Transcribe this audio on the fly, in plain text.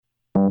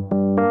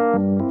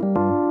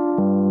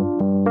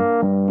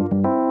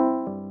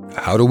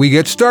How do we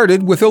get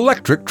started with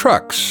electric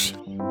trucks?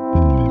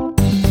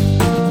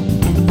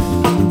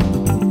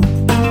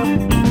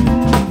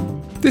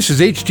 This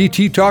is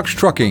HTT Talks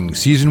Trucking,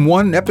 Season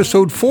 1,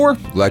 Episode 4.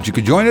 Glad you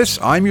could join us.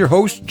 I'm your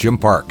host, Jim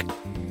Park.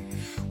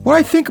 When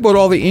I think about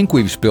all the ink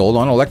we've spilled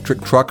on electric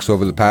trucks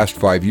over the past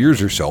 5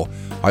 years or so,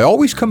 I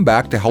always come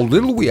back to how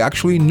little we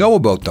actually know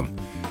about them,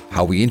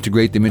 how we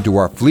integrate them into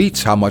our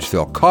fleets, how much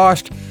they'll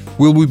cost,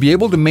 will we be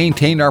able to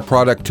maintain our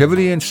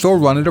productivity and still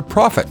run at a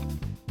profit?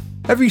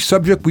 Every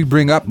subject we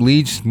bring up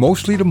leads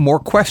mostly to more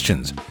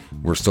questions.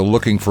 We're still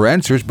looking for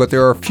answers, but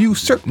there are few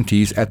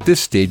certainties at this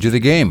stage of the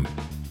game.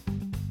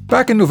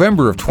 Back in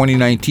November of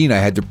 2019, I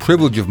had the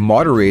privilege of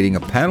moderating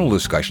a panel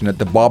discussion at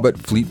the Bobbitt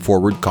Fleet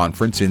Forward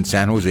Conference in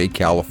San Jose,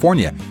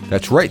 California.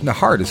 That's right in the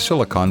heart of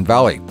Silicon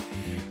Valley.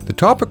 The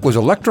topic was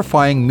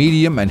electrifying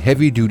medium and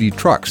heavy-duty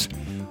trucks.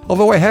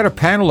 Although I had a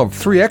panel of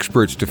 3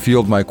 experts to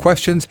field my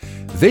questions,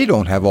 they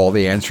don't have all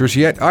the answers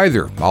yet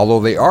either,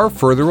 although they are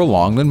further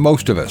along than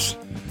most of us.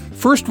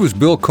 First was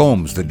Bill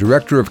Combs, the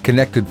Director of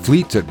Connected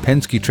Fleets at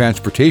Penske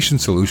Transportation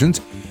Solutions.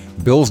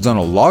 Bill's done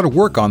a lot of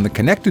work on the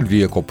connected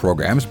vehicle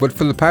programs, but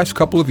for the past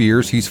couple of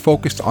years, he's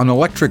focused on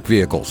electric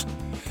vehicles.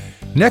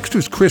 Next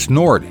was Chris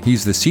Nord.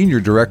 He's the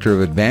Senior Director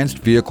of Advanced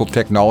Vehicle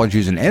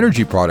Technologies and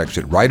Energy Products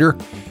at Ryder.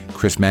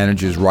 Chris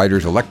manages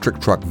Ryder's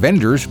electric truck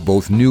vendors,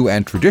 both new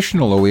and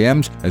traditional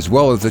OEMs, as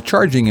well as the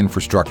charging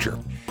infrastructure.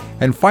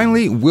 And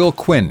finally, Will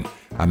Quinn,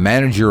 a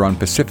manager on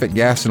Pacific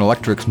Gas and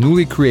Electric's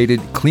newly created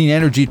Clean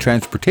Energy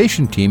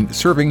Transportation team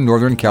serving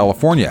Northern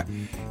California.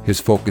 His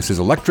focus is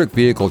electric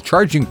vehicle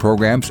charging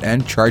programs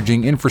and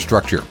charging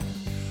infrastructure.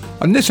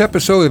 On this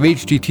episode of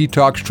HTT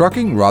Talks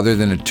Trucking, rather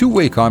than a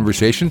two-way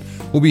conversation,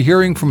 we'll be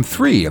hearing from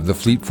 3 of the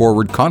Fleet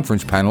Forward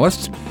Conference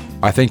panelists.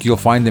 I think you'll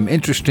find them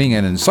interesting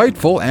and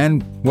insightful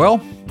and,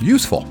 well,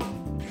 useful.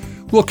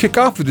 We'll kick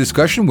off the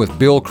discussion with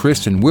Bill,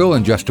 Chris, and Will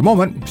in just a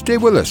moment. Stay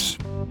with us.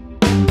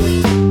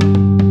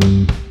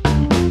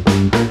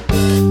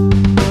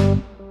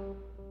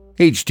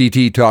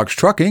 HTT Talks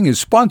Trucking is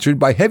sponsored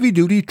by Heavy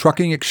Duty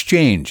Trucking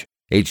Exchange.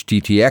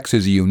 HTTX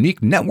is a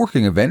unique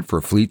networking event for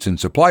fleets and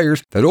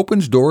suppliers that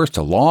opens doors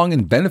to long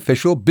and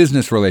beneficial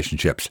business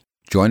relationships.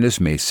 Join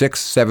us May 6th,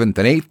 7th,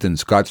 and 8th in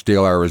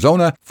Scottsdale,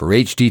 Arizona for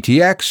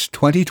HTTX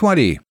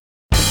 2020.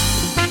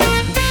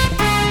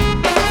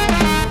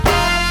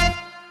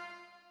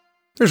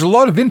 There's a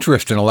lot of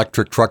interest in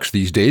electric trucks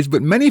these days,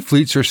 but many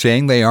fleets are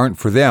saying they aren't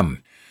for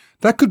them.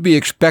 That could be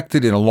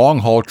expected in a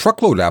long-haul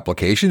truckload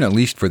application, at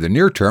least for the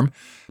near term,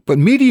 but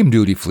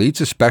medium-duty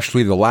fleets,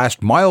 especially the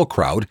last-mile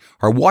crowd,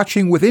 are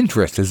watching with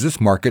interest as this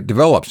market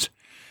develops.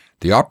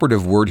 The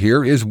operative word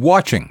here is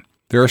watching.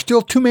 There are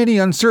still too many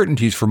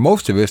uncertainties for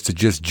most of us to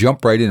just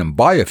jump right in and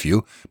buy a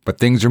few, but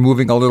things are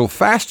moving a little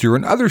faster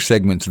in other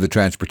segments of the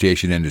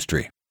transportation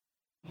industry.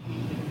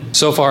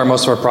 So far,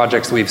 most of our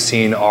projects we've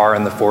seen are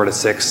in the 4 to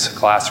 6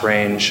 class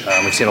range.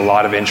 We've seen a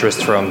lot of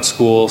interest from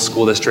schools,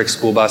 school districts,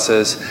 school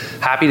buses.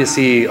 Happy to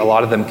see a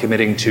lot of them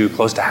committing to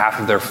close to half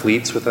of their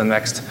fleets within the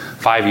next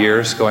 5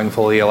 years going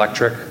fully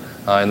electric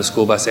in the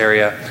school bus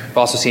area. We've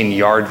also seen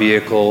yard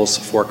vehicles,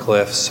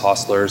 forklifts,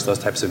 hostlers, those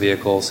types of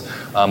vehicles.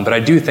 But I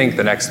do think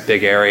the next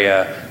big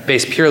area,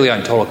 based purely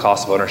on total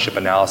cost of ownership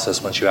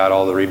analysis, once you add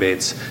all the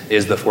rebates,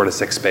 is the 4 to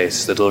 6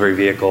 space, the delivery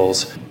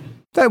vehicles.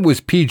 That was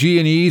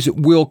PG&E's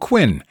Will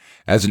Quinn.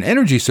 As an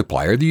energy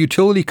supplier, the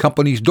utility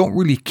companies don't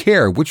really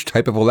care which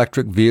type of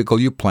electric vehicle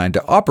you plan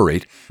to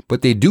operate,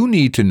 but they do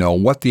need to know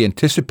what the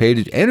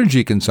anticipated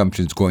energy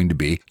consumption is going to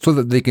be so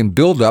that they can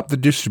build up the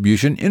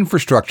distribution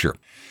infrastructure.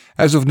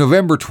 As of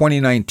November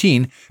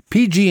 2019,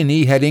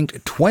 PG&E had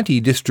inked 20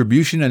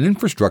 distribution and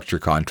infrastructure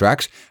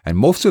contracts, and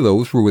most of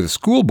those were with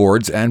school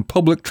boards and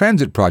public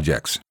transit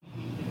projects.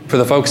 For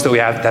the folks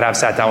that have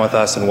sat down with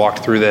us and walked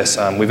through this,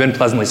 we've been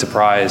pleasantly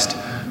surprised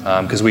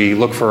because we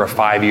look for a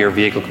 5-year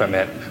vehicle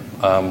commitment.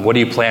 What do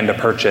you plan to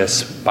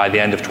purchase by the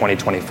end of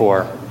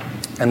 2024?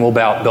 And we'll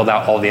build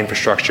out all the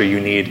infrastructure you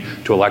need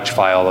to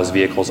electrify all those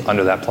vehicles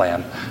under that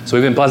plan. So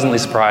we've been pleasantly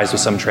surprised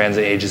with some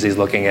transit agencies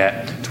looking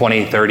at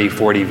 20, 30,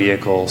 40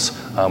 vehicles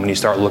when you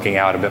start looking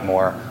out a bit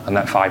more on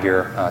that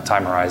 5-year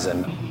time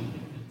horizon.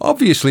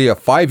 Obviously, a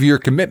 5-year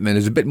commitment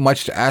is a bit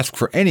much to ask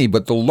for any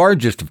but the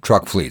largest of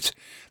truck fleets.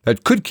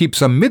 That could keep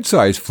some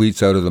mid-sized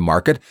fleets out of the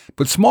market,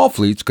 but small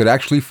fleets could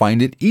actually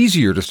find it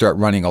easier to start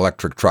running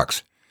electric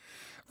trucks.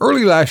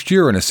 Early last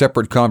year in a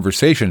separate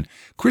conversation,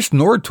 Chris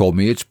Nord told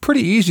me it's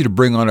pretty easy to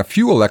bring on a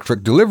few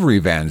electric delivery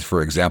vans,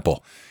 for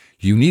example.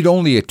 You need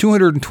only a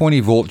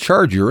 220-volt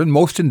charger, and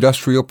most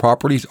industrial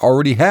properties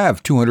already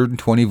have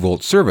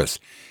 220-volt service.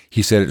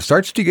 He said it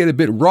starts to get a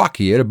bit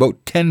rocky at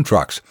about 10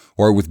 trucks,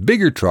 or with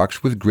bigger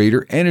trucks with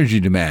greater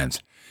energy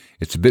demands.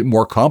 It's a bit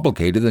more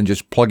complicated than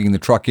just plugging the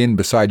truck in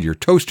beside your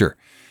toaster.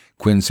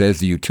 Quinn says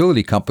the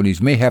utility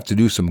companies may have to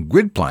do some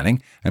grid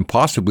planning and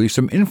possibly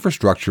some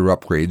infrastructure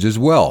upgrades as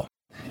well.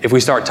 If we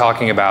start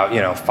talking about,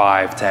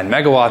 5, 10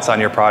 megawatts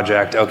on your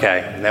project,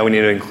 okay, then we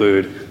need to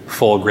include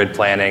full grid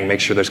planning, make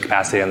sure there's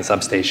capacity on the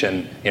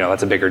substation,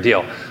 that's a bigger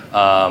deal.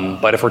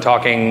 But if we're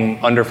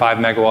talking under 5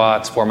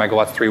 megawatts, 4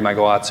 megawatts, 3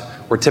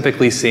 megawatts, we're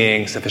typically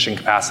seeing sufficient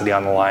capacity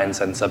on the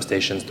lines and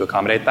substations to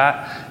accommodate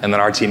that. And then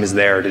our team is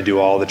there to do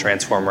all the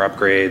transformer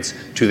upgrades,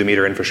 to the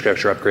meter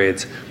infrastructure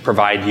upgrades,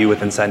 provide you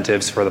with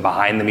incentives for the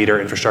behind the meter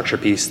infrastructure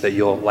piece that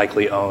you'll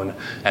likely own,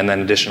 and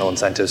then additional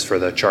incentives for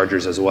the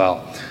chargers as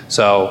well.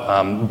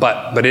 So,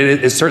 but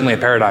it is certainly a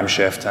paradigm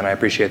shift, and I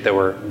appreciate that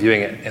we're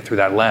viewing it through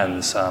that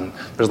lens.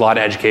 There's a lot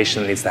of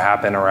education that needs to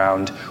happen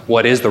around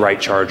what is the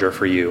right charger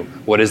for you,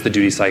 what is the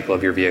duty cycle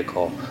of your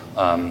vehicle.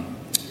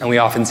 And we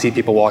often see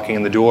people walking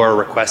in the door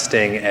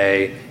requesting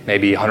a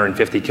maybe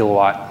 150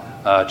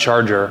 kilowatt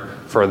charger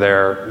for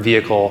their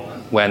vehicle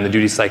when the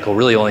duty cycle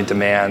really only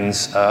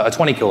demands a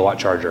 20 kilowatt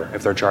charger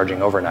if they're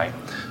charging overnight.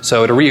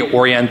 So to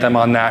reorient them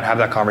on that, have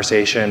that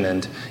conversation,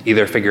 and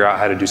either figure out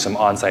how to do some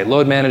on-site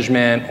load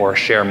management or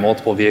share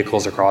multiple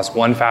vehicles across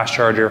one fast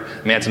charger. I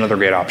mean, that's another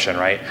great option,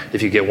 right?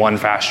 If you get one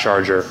fast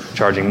charger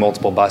charging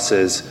multiple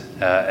buses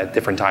at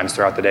different times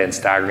throughout the day and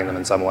staggering them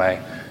in some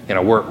way, you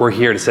know, we're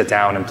here to sit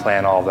down and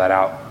plan all of that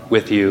out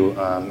with you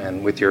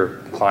and with your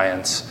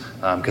clients,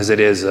 because it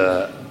is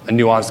a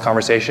nuanced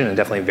conversation and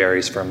definitely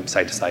varies from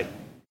site to site.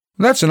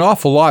 That's an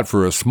awful lot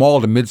for a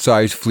small to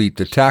mid-sized fleet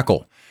to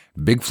tackle.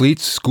 Big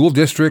fleets, school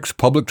districts,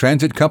 public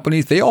transit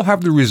companies, they all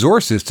have the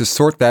resources to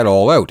sort that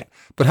all out.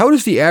 But how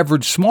does the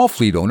average small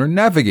fleet owner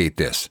navigate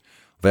this?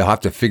 They'll have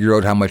to figure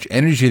out how much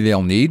energy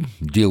they'll need,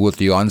 deal with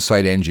the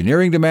on-site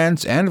engineering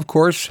demands, and of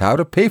course, how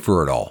to pay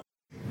for it all.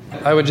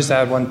 I would just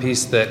add one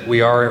piece that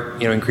we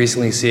are,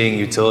 increasingly seeing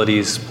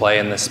utilities play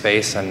in this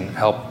space and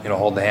help,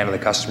 hold the hand of the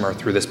customer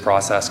through this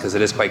process, because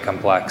it is quite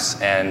complex.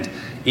 And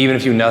even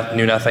if you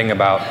knew nothing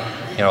about,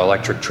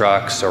 electric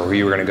trucks or who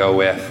you were going to go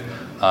with,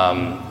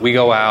 we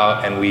go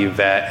out and we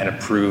vet and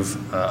approve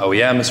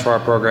OEMs for our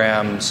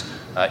programs,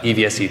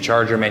 EVSE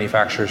charger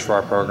manufacturers for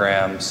our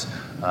programs,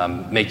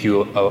 make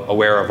you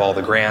aware of all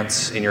the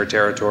grants in your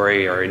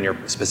territory or in your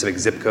specific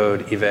zip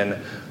code even,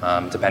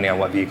 depending on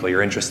what vehicle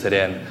you're interested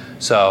in.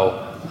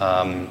 So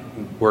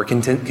we're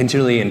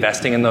continually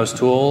investing in those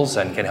tools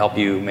and can help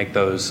you make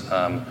those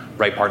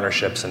right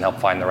partnerships and help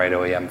find the right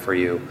OEM for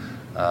you.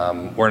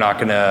 We're not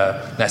going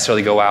to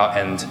necessarily go out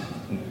and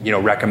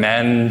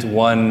recommend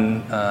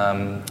one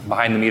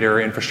behind the meter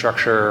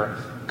infrastructure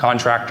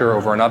contractor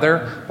over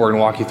another. We're going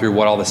to walk you through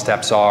what all the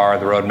steps are,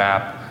 the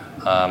roadmap.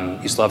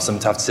 You still have some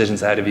tough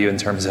decisions ahead of you in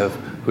terms of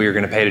who you're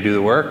going to pay to do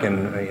the work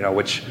and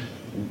which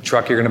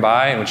truck you're going to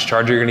buy and which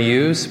charger you're going to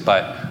use.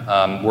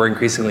 But we're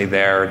increasingly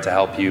there to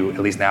help you at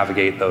least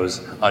navigate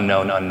those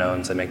unknown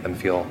unknowns and make them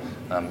feel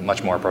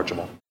much more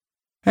approachable.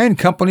 And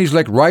companies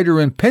like Ryder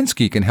and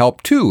Penske can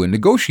help too in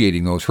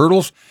negotiating those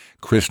hurdles.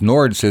 Chris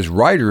Nord says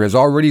Ryder has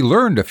already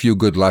learned a few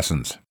good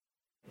lessons.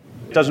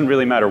 It doesn't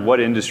really matter what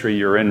industry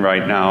you're in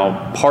right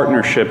now.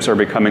 Partnerships are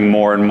becoming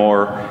more and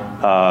more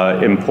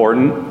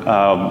important.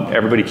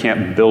 Everybody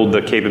can't build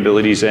the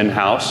capabilities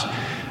in-house.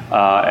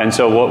 And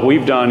so what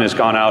we've done is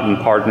gone out and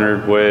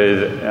partnered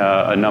with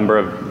a number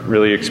of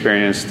really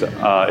experienced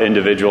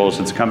individuals.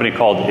 It's a company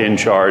called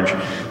InCharge.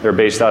 They're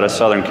based out of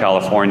Southern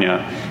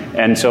California.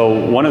 And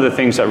so one of the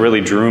things that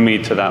really drew me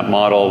to that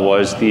model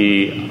was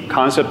the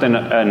concept and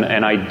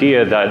an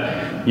idea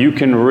that you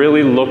can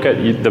really look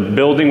at the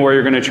building where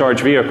you're going to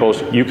charge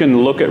vehicles. You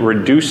can look at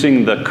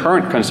reducing the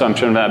current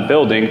consumption of that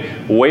building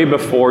way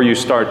before you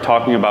start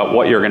talking about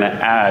what you're going to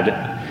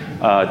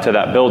add to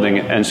that building.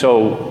 And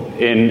so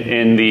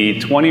in the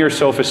 20 or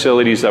so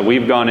facilities that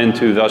we've gone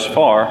into thus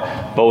far,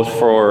 both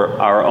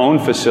for our own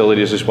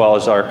facilities as well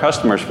as our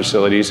customers'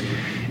 facilities,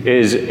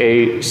 is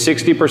a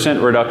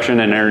 60%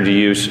 reduction in energy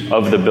use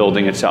of the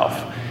building itself.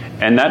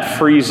 And that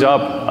frees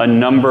up a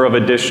number of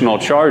additional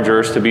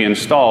chargers to be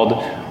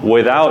installed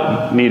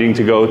without needing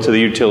to go to the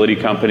utility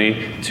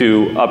company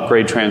to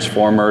upgrade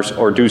transformers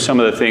or do some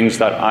of the things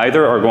that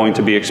either are going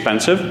to be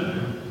expensive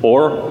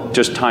or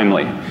just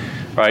timely.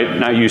 Right?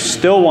 Now you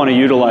still want to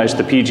utilize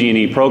the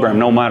PG&E program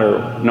no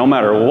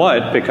matter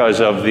what, because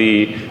of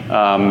the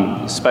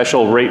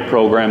special rate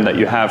program that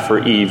you have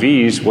for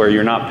EVs where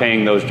you're not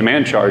paying those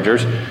demand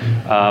chargers.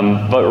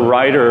 But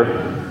Ryder,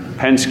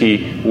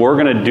 Penske,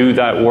 we're going to do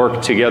that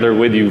work together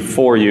with you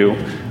for you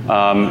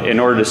in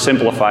order to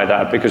simplify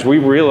that, because we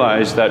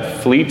realize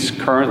that fleets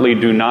currently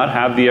do not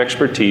have the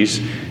expertise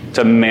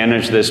to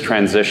manage this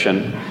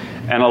transition.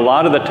 And a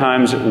lot of the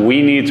times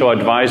we need to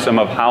advise them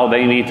of how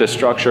they need to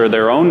structure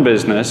their own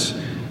business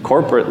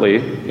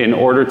corporately in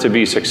order to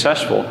be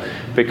successful,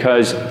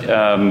 because most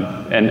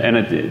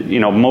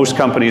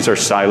companies are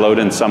siloed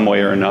in some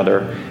way or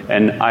another.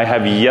 And I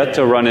have yet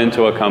to run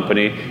into a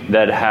company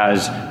that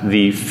has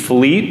the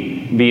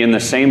fleet be in the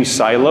same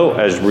silo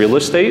as real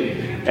estate.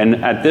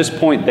 And at this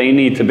point, they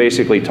need to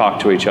basically talk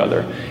to each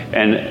other.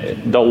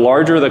 And the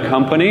larger the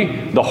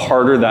company, the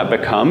harder that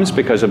becomes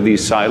because of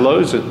these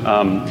silos.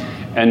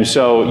 And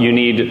so you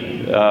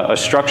need a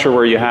structure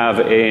where you have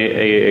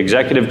a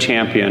executive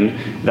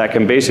champion that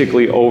can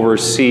basically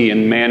oversee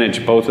and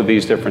manage both of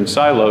these different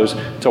silos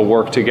to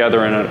work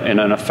together in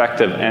an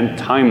effective and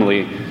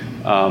timely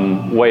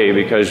way,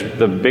 because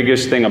the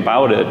biggest thing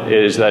about it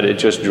is that it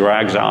just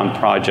drags on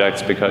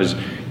projects because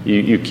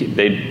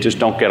they just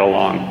don't get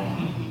along.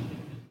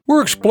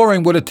 We're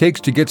exploring what it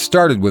takes to get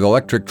started with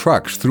electric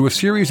trucks through a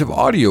series of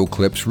audio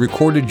clips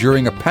recorded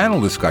during a panel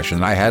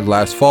discussion I had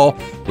last fall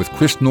with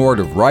Chris Nord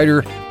of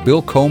Ryder,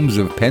 Bill Combs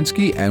of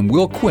Penske, and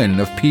Will Quinn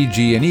of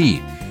PG&E.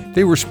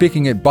 They were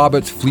speaking at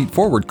Bobbitt's Fleet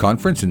Forward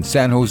conference in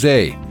San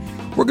Jose.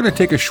 We're going to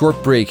take a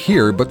short break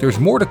here, but there's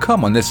more to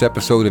come on this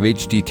episode of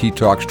HDT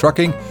Talks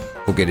Trucking.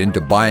 We'll get into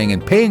buying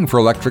and paying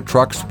for electric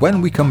trucks when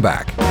we come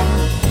back.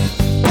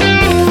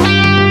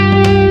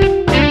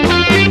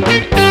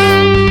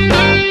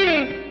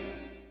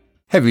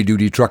 Heavy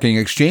Duty Trucking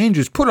Exchange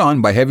is put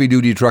on by Heavy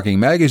Duty Trucking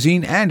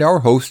Magazine and our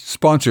host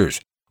sponsors.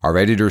 Our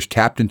editors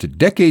tapped into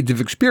decades of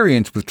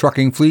experience with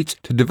trucking fleets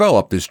to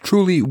develop this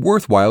truly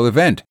worthwhile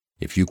event.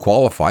 If you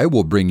qualify,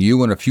 we'll bring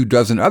you and a few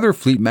dozen other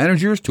fleet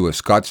managers to a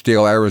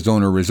Scottsdale,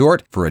 Arizona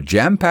resort for a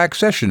jam-packed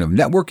session of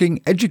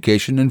networking,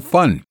 education, and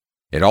fun.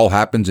 It all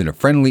happens in a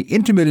friendly,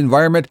 intimate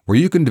environment where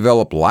you can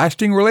develop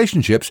lasting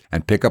relationships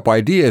and pick up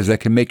ideas that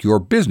can make your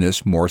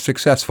business more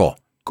successful.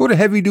 Go to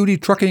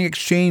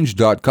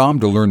HeavyDutyTruckingExchange.com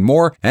to learn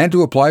more and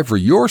to apply for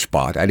your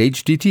spot at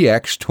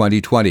HDTX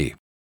 2020.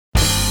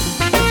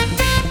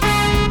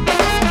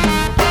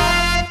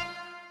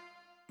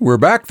 We're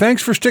back.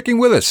 Thanks for sticking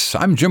with us.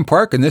 I'm Jim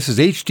Park, and this is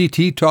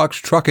HDT Talks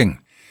Trucking.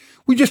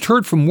 We just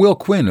heard from Will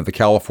Quinn of the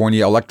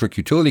California electric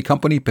utility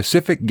company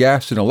Pacific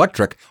Gas and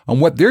Electric on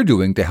what they're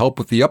doing to help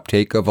with the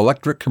uptake of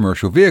electric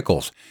commercial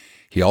vehicles.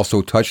 He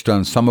also touched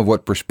on some of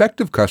what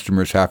prospective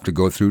customers have to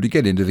go through to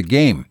get into the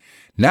game.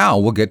 Now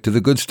we'll get to the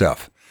good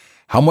stuff.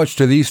 How much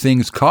do these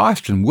things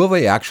cost, and will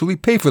they actually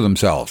pay for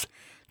themselves?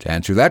 To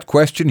answer that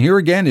question, here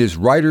again is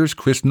Ryder's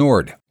Chris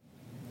Nord.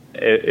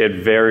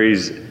 It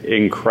varies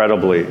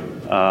incredibly.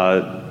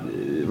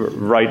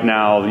 Right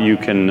now, you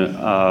can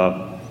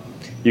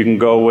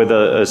go with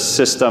a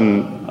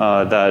system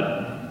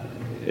that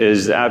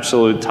is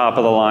absolute top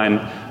of the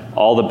line,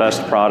 all the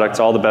best products,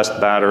 all the best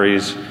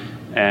batteries,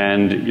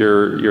 and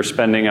you're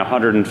spending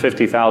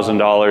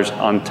 $150,000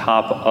 on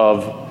top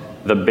of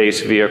the base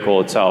vehicle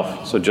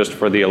itself, so just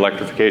for the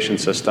electrification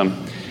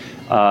system.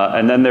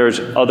 And then there's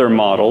other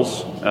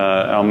models.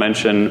 I'll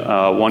mention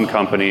one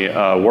company,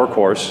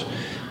 Workhorse,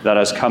 that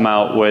has come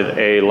out with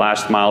a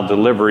last mile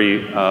delivery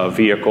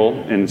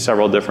vehicle in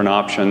several different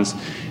options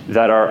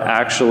that are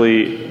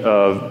actually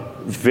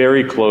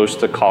very close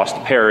to cost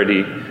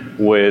parity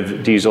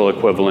with diesel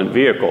equivalent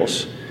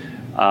vehicles.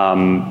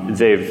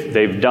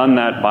 They've done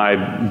that by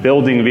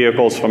building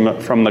vehicles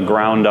from the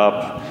ground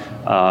up,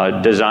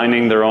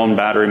 designing their own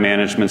battery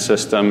management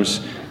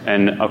systems,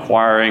 and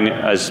acquiring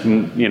as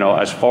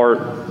far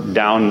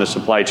down the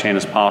supply chain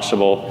as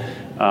possible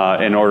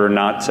in order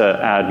not to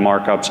add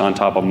markups on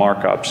top of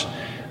markups.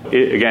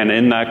 Again,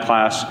 in that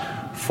class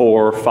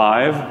 4 or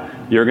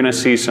 5, you're going to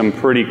see some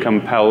pretty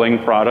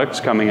compelling products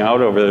coming out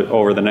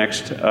over the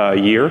next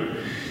year.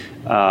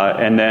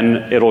 And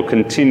then it'll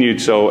continue,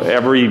 so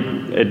every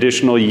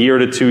additional year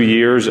to 2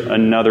 years,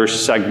 another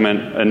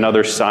segment,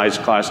 another size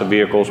class of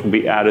vehicles will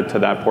be added to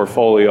that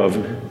portfolio of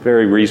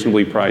very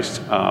reasonably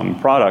priced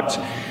products.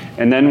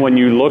 And then when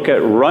you look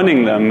at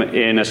running them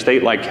in a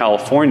state like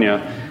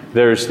California,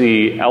 there's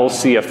the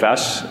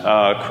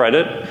LCFS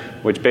credit,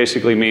 which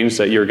basically means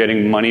that you're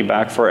getting money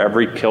back for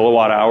every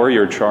kilowatt hour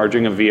you're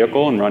charging a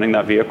vehicle and running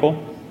that vehicle.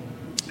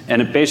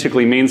 And it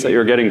basically means that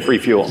you're getting free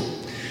fuel.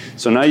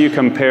 So now you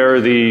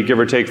compare the give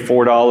or take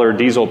 $4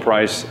 diesel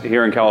price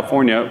here in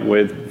California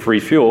with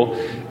free fuel,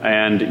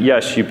 and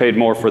yes, you paid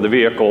more for the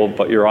vehicle,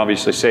 but you're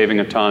obviously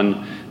saving a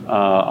ton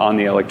on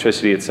the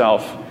electricity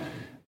itself.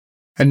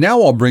 And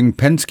now I'll bring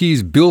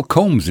Penske's Bill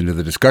Combs into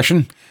the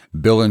discussion.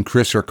 Bill and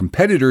Chris are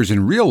competitors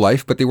in real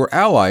life, but they were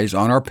allies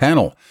on our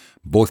panel.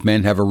 Both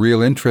men have a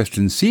real interest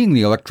in seeing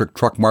the electric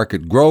truck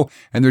market grow,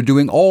 and they're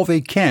doing all they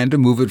can to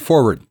move it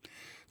forward.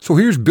 So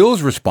here's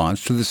Bill's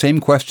response to the same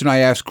question I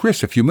asked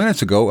Chris a few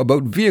minutes ago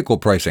about vehicle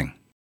pricing.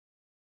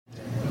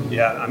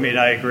 Yeah, I mean,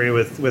 I agree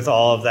with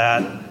all of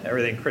that,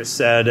 everything Chris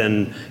said.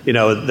 And,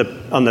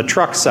 on the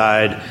truck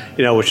side,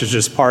 which is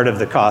just part of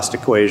the cost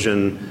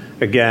equation,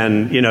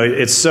 again,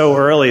 it's so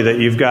early that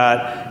you've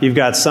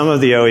got some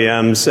of the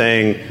OEMs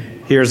saying,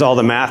 here's all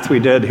the math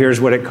we did,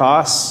 here's what it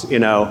costs,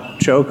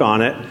 choke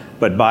on it,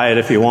 but buy it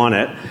if you want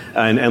it,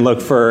 and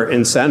look for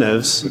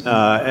incentives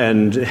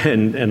and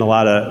a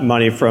lot of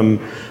money from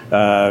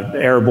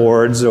air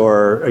boards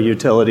or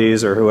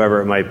utilities or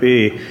whoever it might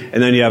be.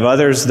 And then you have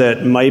others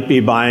that might be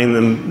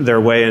buying their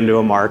way into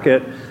a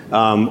market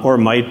or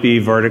might be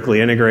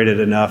vertically integrated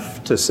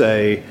enough to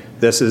say,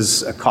 this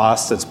is a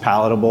cost that's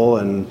palatable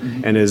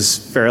and is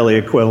fairly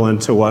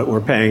equivalent to what we're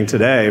paying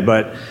today.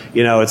 But,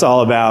 it's all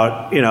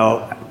about,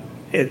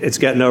 it's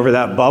getting over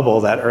that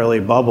bubble, that early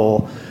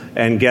bubble,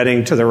 and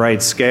getting to the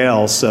right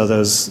scale so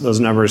those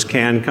numbers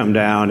can come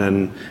down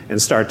and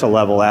start to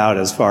level out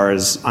as far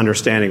as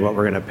understanding what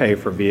we're going to pay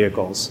for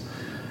vehicles.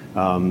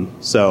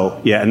 And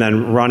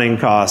then running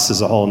costs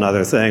is a whole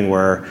nother thing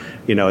where,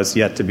 it's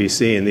yet to be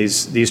seen.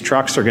 These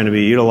trucks are going to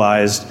be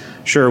utilized.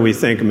 Sure, we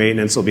think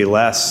maintenance will be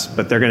less,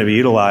 but they're going to be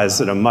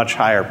utilized at a much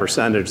higher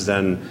percentage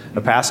than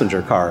a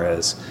passenger car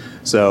is.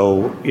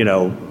 So,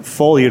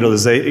 full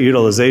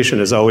utilization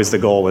is always the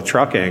goal with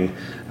trucking,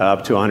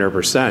 up to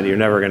 100%. You're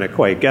never going to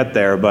quite get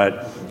there,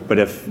 but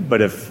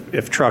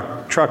if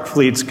truck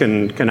fleets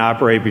can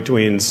operate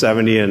between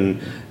 70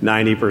 and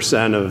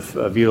 90%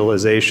 of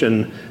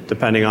utilization,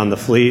 depending on the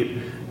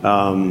fleet,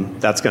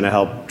 that's going to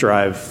help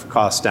drive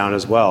costs down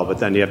as well. But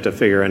then you have to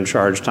figure in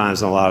charge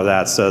times and a lot of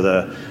that.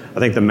 So I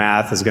think the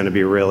math is going to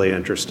be really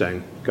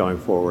interesting going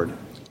forward.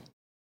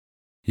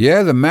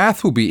 Yeah, the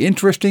math will be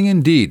interesting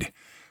indeed.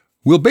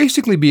 We'll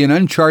basically be in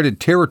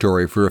uncharted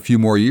territory for a few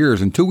more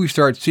years until we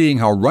start seeing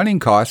how running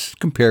costs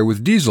compare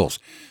with diesels.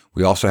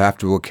 We also have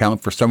to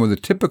account for some of the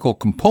typical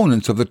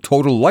components of the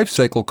total life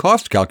cycle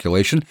cost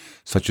calculation,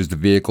 such as the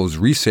vehicle's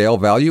resale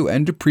value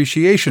and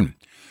depreciation.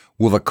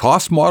 Will the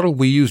cost model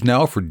we use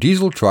now for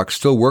diesel trucks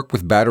still work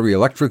with battery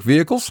electric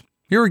vehicles?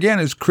 Here again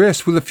is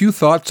Chris with a few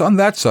thoughts on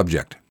that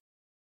subject.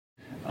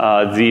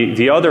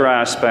 The other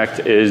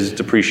aspect is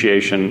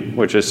depreciation,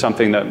 which is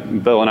something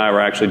that Bill and I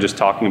were actually just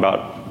talking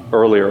about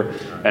earlier,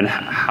 and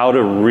how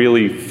to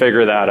really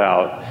figure that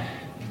out.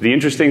 The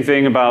interesting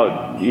thing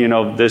about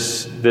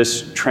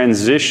this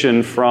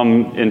transition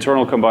from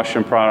internal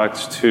combustion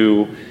products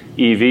to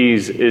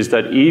EVs is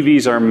that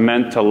EVs are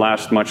meant to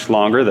last much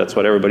longer. That's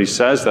what everybody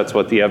says. That's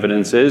what the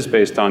evidence is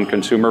based on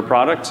consumer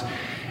products.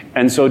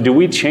 And so do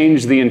we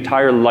change the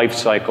entire life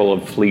cycle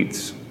of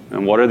fleets?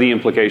 And what are the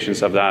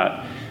implications of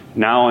that?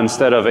 Now,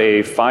 instead of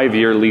a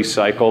 5-year lease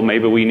cycle,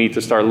 maybe we need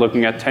to start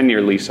looking at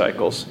 10-year lease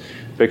cycles,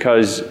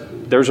 because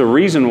there's a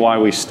reason why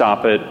we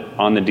stop it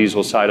on the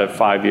diesel side at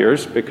 5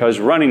 years, because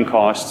running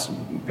costs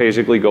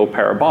basically go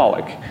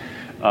parabolic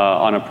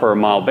on a per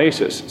mile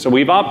basis. So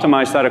we've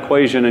optimized that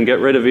equation and get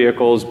rid of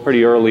vehicles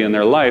pretty early in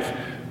their life,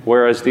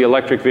 whereas the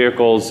electric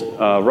vehicles'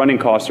 running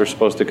costs are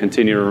supposed to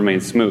continue to remain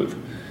smooth.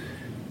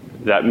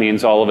 That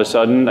means all of a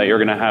sudden that you're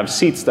going to have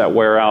seats that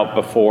wear out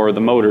before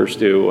the motors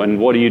do, and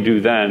what do you do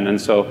then? And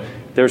so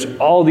there's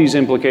all these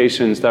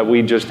implications that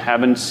we just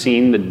haven't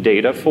seen the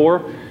data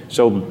for.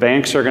 So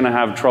banks are going to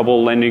have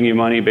trouble lending you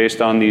money based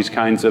on these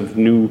kinds of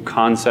new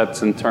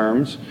concepts and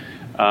terms.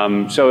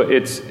 So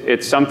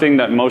it's something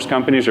that most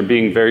companies are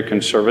being very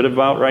conservative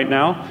about right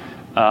now.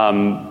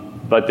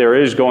 But there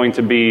is going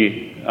to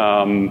be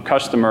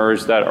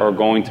customers that are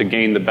going to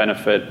gain the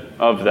benefit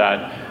of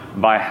that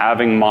by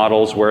having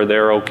models where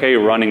they're okay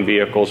running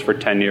vehicles for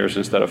 10 years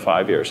instead of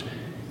 5 years.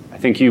 I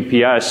think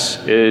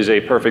UPS is a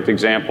perfect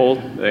example.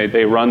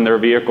 They run their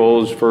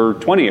vehicles for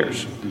 20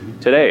 years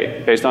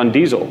today based on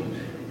diesel.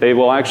 They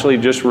will actually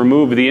just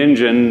remove the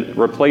engine,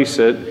 replace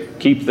it,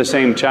 keep the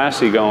same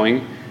chassis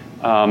going.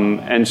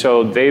 And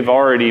so they've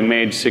already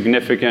made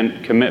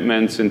significant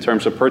commitments in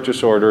terms of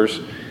purchase orders,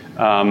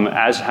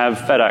 as have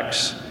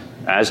FedEx,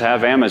 as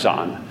have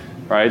Amazon.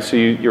 Right? So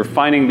you're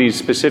finding these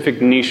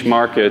specific niche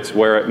markets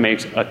where it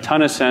makes a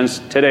ton of sense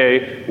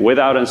today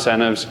without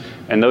incentives,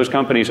 and those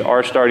companies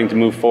are starting to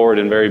move forward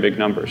in very big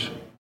numbers.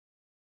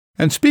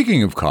 And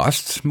speaking of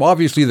costs,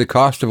 obviously the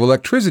cost of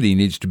electricity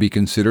needs to be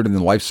considered in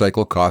the life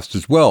cycle cost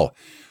as well.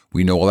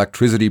 We know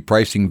electricity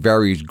pricing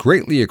varies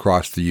greatly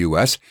across the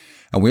U.S.,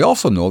 and we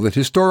also know that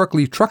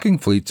historically trucking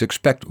fleets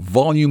expect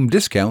volume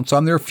discounts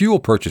on their fuel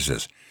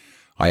purchases.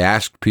 I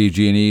asked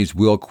PG&E's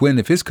Will Quinn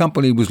if his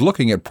company was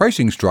looking at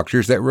pricing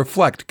structures that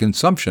reflect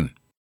consumption.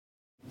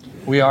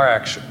 We are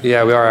actually.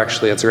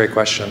 That's a great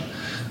question.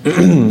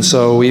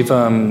 So we've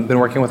been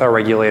working with our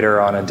regulator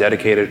on a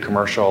dedicated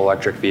commercial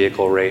electric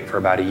vehicle rate for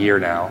about a year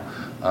now.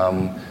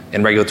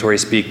 In regulatory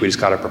speak, we just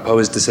got a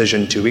proposed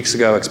decision 2 weeks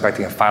ago,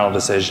 expecting a final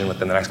decision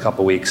within the next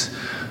couple weeks.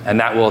 And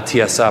that will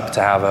tee us up to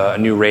have a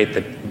new rate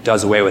that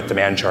does away with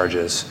demand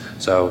charges.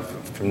 So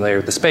familiar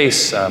with the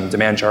space,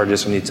 demand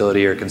charges from the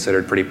utility are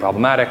considered pretty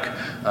problematic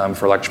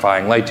for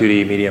electrifying light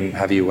duty, medium,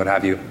 heavy, what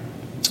have you.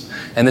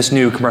 And this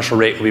new commercial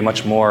rate will be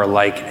much more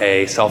like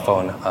a cell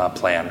phone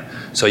plan.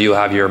 So you'll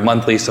have your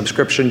monthly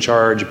subscription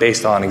charge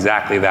based on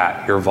exactly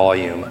that, your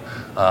volume,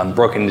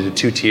 broken into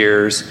 2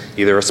 tiers,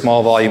 either a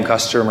small volume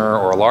customer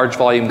or a large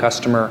volume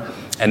customer,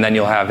 and then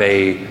you'll have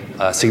a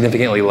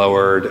significantly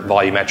lowered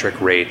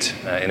volumetric rate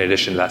in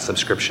addition to that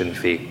subscription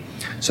fee.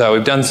 So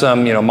we've done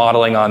some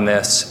modeling on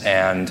this,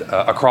 and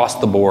across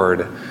the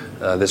board,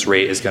 this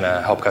rate is going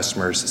to help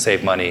customers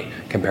save money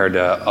compared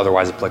to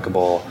otherwise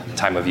applicable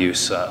time of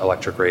use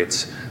electric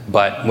rates.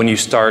 But when you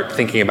start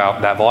thinking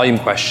about that volume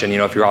question,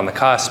 if you're on the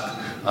cusp,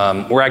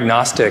 we're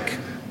agnostic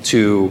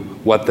to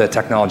what the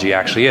technology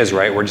actually is,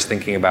 right? We're just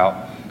thinking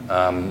about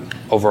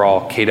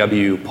overall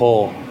kW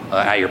pull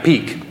at your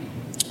peak.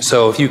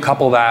 So if you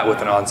couple that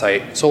with an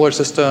on-site solar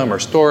system or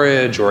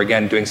storage, or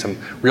again, doing some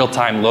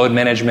real-time load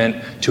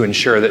management to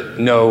ensure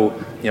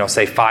that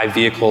say 5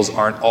 vehicles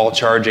aren't all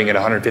charging at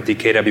 150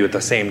 kW at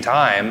the same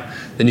time,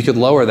 then you could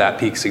lower that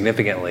peak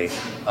significantly,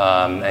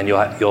 and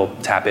you'll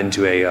tap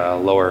into a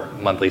lower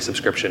monthly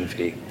subscription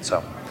fee.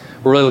 So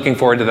we're really looking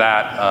forward to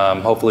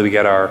that. Hopefully we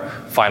get our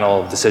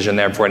final decision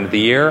there before the end of the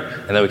year,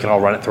 and then we can all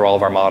run it through all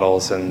of our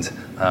models and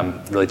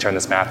really turn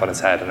this math on its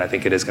head. And I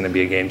think it is going to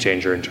be a game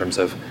changer in terms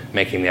of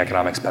making the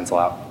economics pencil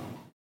out.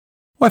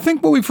 Well, I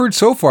think what we've heard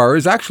so far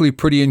is actually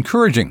pretty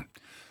encouraging.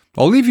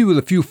 I'll leave you with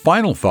a few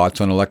final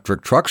thoughts on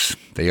electric trucks.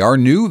 They are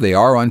new, they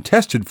are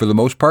untested for the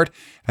most part,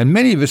 and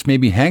many of us may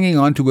be hanging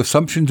on to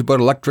assumptions about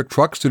electric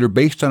trucks that are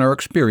based on our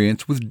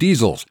experience with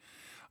diesels.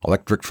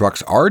 Electric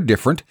trucks are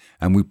different,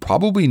 and we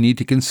probably need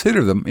to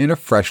consider them in a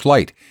fresh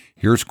light.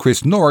 Here's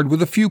Chris Nord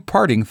with a few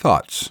parting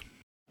thoughts.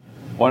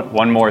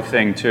 One more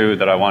thing, too,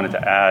 that I wanted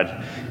to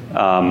add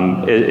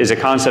is a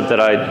concept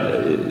that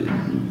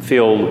I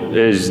feel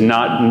is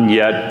not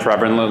yet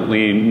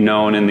prevalently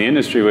known in the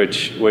industry,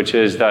 which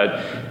is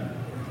that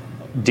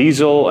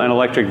diesel and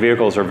electric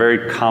vehicles are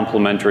very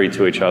complementary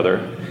to each other.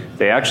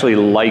 They actually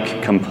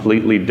like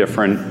completely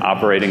different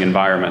operating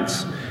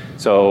environments.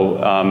 So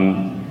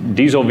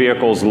diesel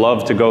vehicles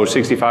love to go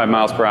 65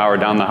 miles per hour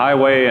down the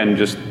highway and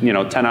just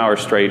 10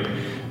 hours straight,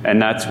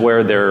 and that's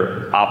where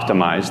they're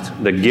optimized.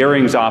 The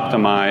gearing's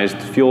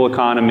optimized, fuel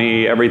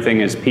economy,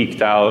 everything is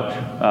peaked out,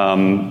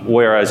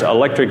 whereas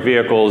electric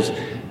vehicles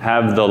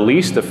have the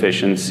least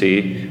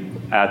efficiency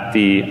at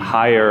the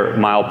higher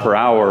mile per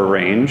hour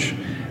range,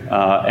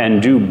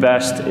 and do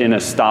best in a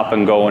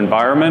stop-and-go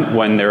environment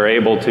when they're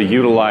able to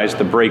utilize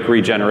the brake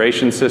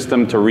regeneration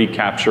system to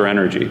recapture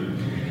energy.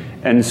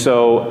 And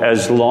so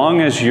as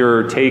long as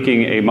you're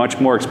taking a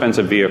much more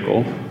expensive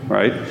vehicle,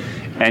 right,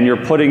 and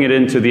you're putting it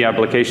into the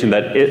application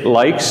that it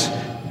likes,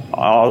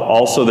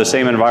 also the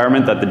same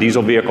environment that the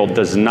diesel vehicle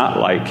does not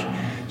like.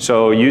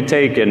 So you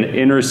take an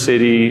inner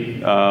city,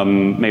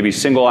 maybe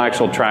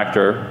single-axle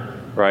tractor,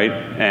 right,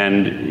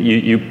 and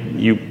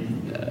you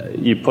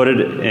put it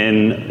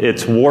in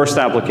its worst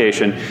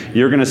application,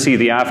 you're going to see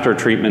the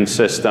after-treatment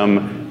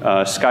system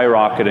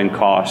skyrocket in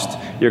cost.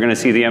 You're going to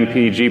see the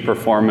MPG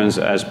performance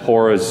as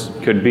poor as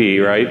could be,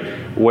 right?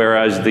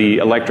 Whereas the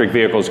electric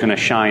vehicle is going to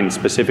shine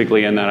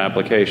specifically in that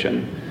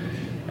application.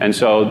 And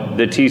so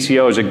the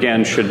TCOs,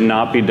 again, should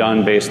not be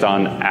done based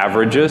on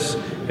averages.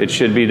 It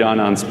should be done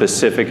on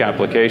specific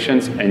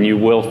applications, and you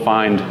will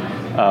find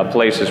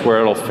places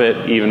where it'll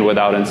fit even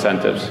without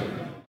incentives.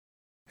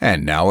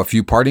 And now a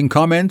few parting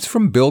comments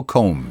from Bill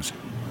Combs.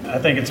 I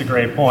think it's a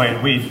great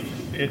point.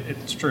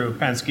 It's true,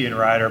 Penske and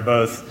Ryder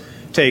both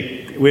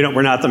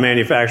we're not the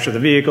manufacturer of the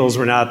vehicles,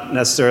 we're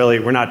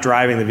not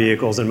driving the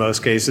vehicles in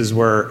most cases,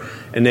 we're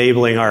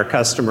enabling our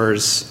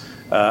customers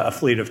a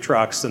fleet of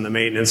trucks and the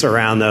maintenance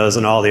around those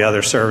and all the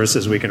other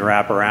services we can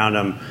wrap around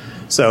them.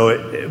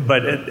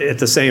 But at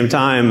the same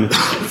time,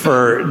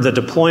 for the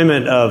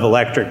deployment of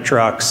electric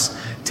trucks,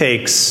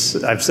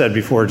 I've said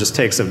before, just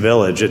takes a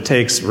village. It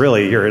takes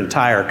really your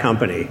entire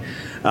company.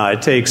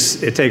 It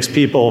takes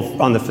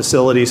people on the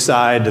facility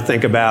side to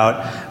think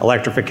about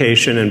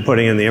electrification and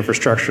putting in the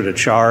infrastructure to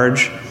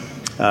charge.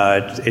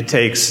 It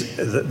takes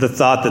the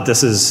thought that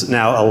this is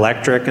now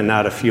electric and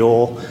not a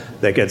fuel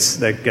that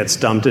gets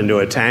dumped into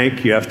a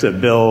tank. You have to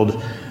build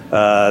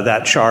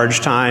that charge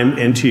time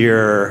into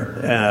your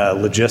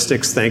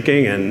logistics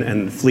thinking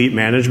and fleet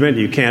management.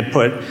 You can't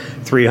put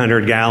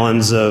 300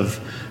 gallons of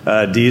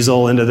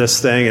diesel into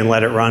this thing and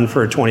let it run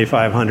for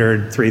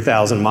 2,500,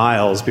 3,000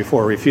 miles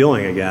before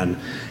refueling again.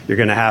 You're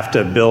going to have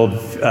to build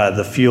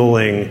the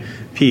fueling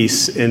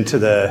piece into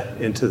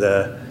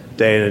the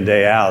day in and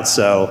day out.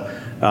 So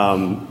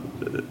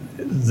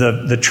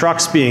the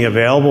trucks being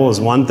available is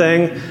one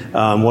thing.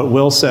 What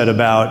Will said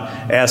about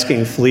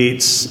asking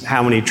fleets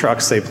how many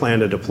trucks they plan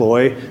to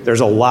deploy,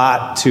 there's a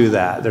lot to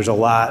that. There's a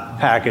lot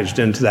packaged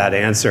into that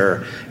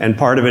answer. And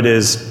part of it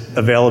is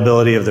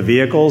availability of the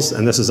vehicles,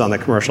 and this is on the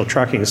commercial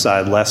trucking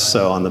side, less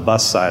so on the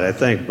bus side, I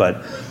think.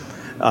 But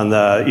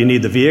you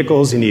need the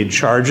vehicles, you need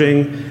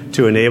charging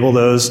to enable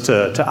those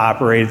to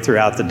operate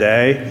throughout the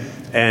day.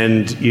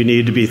 And you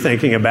need to be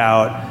thinking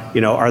about,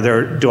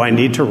 do I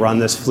need to run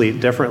this fleet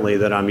differently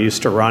than I'm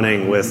used to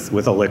running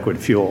with a liquid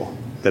fuel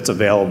that's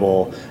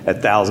available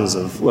at thousands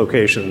of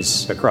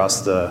locations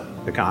across the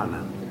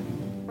continent?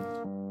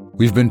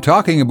 We've been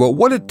talking about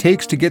what it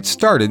takes to get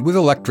started with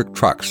electric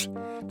trucks.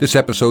 This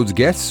episode's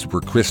guests were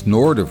Chris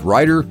Nord of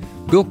Ryder,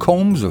 Bill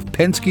Combs of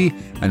Penske,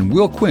 and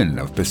Will Quinn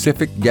of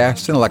Pacific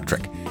Gas and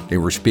Electric. They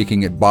were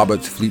speaking at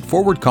Bobbitt's Fleet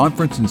Forward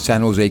Conference in San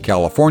Jose,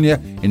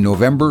 California in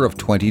November of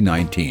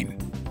 2019.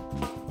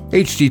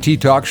 HTT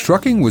Talks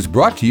Trucking was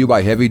brought to you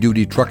by Heavy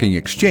Duty Trucking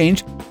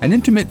Exchange, an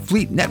intimate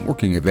fleet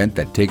networking event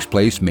that takes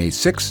place May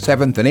 6th,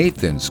 7th, and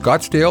 8th in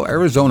Scottsdale,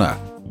 Arizona.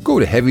 Go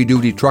to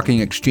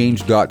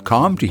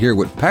heavydutytruckingexchange.com to hear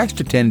what past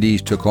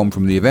attendees took home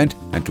from the event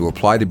and to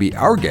apply to be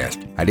our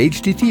guest at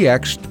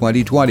HTTX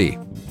 2020.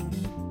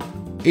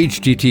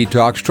 HTT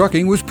Talks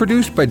Trucking was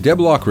produced by Deb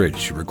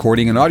Lockridge,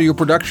 recording and audio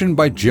production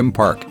by Jim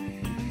Park.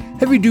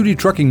 Heavy Duty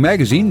Trucking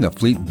Magazine, the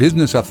Fleet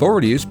Business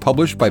Authority, is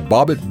published by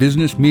Bobbitt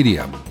Business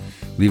Media.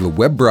 Leave a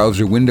web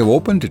browser window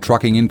open to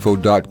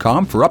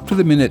truckinginfo.com for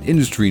up-to-the-minute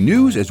industry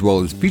news, as well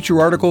as feature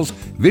articles,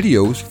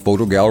 videos,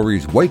 photo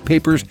galleries, white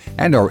papers,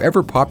 and our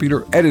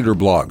ever-popular editor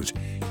blogs.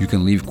 You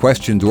can leave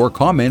questions or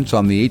comments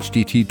on the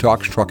HTT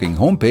Talks Trucking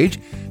homepage.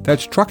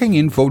 That's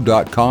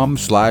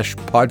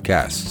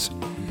truckinginfo.com/podcasts.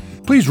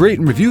 Please rate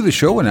and review the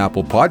show on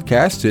Apple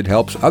Podcasts. It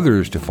helps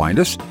others to find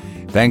us.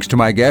 Thanks to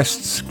my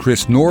guests,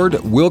 Chris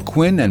Nord, Will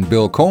Quinn, and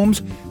Bill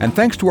Combs, and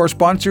thanks to our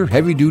sponsor,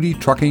 Heavy Duty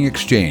Trucking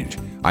Exchange.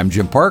 I'm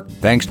Jim Park.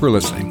 Thanks for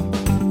listening.